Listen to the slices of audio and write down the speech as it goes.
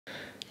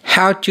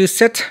How to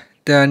set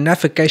the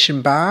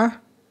navigation bar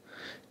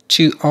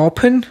to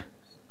open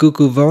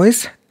Google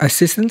Voice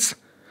Assistant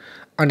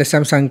on the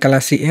Samsung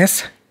Galaxy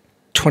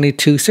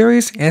S22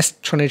 series,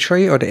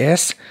 S23 or the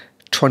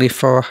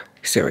S24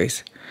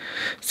 series.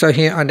 So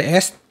here on the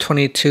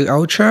S22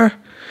 Ultra,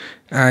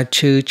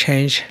 to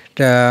change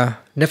the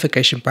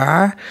navigation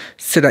bar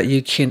so that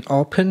you can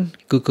open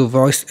Google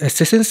Voice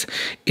Assistant.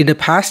 In the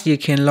past, you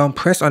can long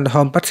press on the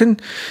home button,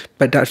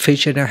 but that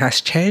feature now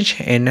has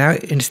changed, and now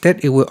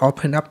instead it will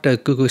open up the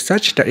Google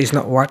search. That is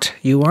not what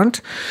you want.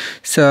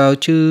 So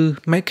to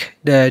make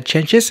the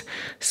changes,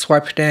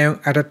 swipe down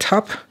at the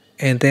top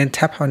and then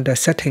tap on the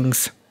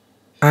settings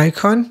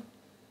icon.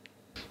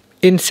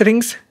 In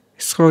settings,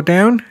 scroll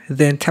down,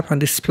 then tap on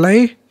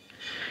display.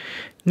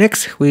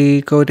 Next,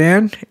 we go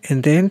down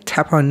and then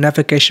tap on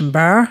navigation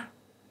bar.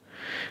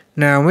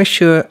 Now make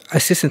sure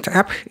Assistant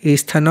app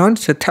is turned on,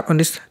 so tap on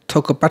this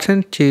toggle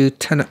button to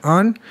turn it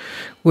on.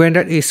 When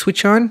that is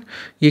switched on,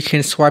 you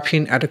can swipe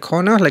in at the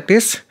corner like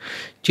this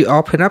to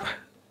open up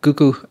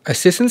Google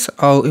Assistant,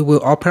 or it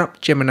will open up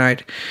Gemini.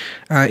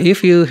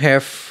 If you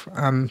have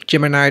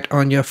Gemini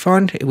on your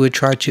phone, it will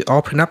try to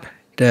open up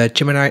the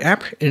Gemini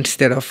app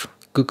instead of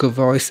Google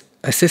Voice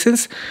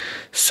Assistant.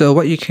 So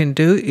what you can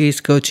do is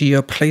go to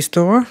your Play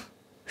Store.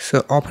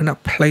 So open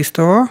up Play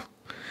Store,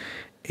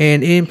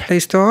 and in Play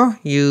Store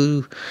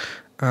you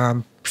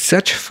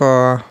search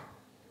for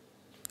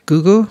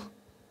Google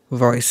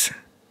Voice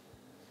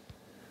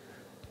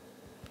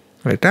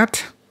like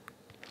that,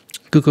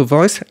 Google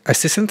Voice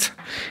Assistant,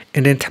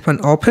 and then tap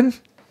on Open,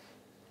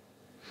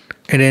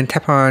 and then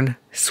tap on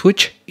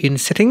Switch in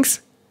Settings,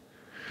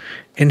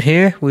 and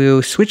here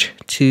we'll switch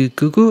to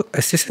Google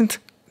Assistant.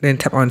 Then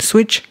tap on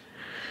Switch,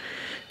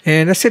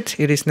 and that's it.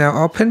 It is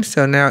now open.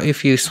 So now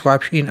if you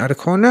swipe in at the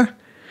corner,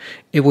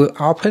 it will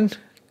open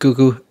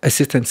Google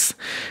Assistant.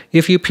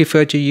 If you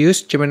prefer to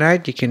use Gemini,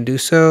 you can do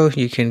so.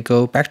 You can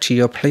go back to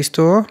your Play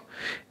Store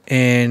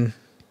and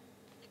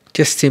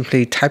just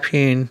simply type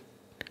in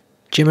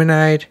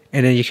Gemini,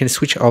 and then you can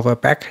switch over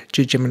back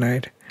to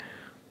Gemini.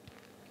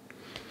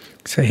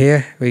 So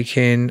here we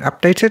can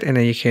update it, and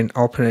then you can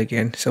open it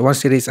again. So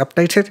once it is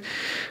updated,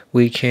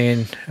 we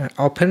can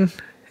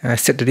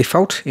set the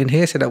default in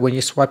here so that when you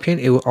swipe in,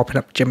 it will open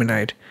up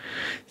Gemini.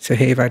 So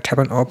here if I tap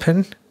on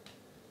Open,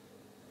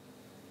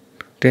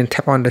 then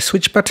tap on the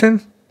Switch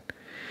button,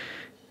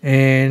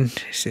 and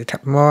so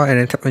tap more, and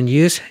then tap on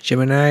Use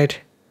Gemini,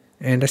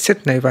 and that's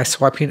it. Now if I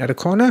swipe in at the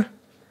corner,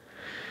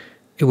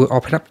 it will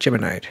open up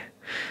Gemini.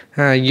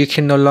 You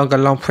can no longer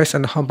long press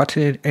on the home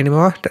button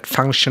anymore. That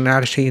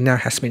functionality now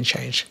has been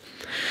changed.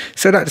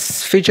 So that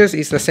features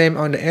is the same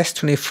on the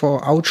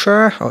S24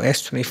 Ultra or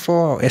S24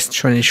 or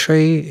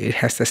S23. It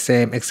has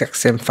the exact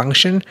same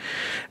function.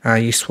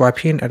 You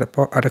swipe in at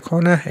the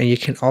corner, and you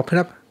can open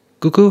up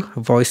Google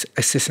Voice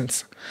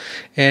Assistant.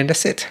 And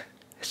that's it.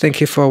 Thank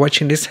you for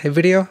watching this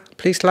video.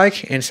 Please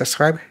like and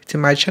subscribe to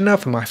my channel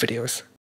for more videos.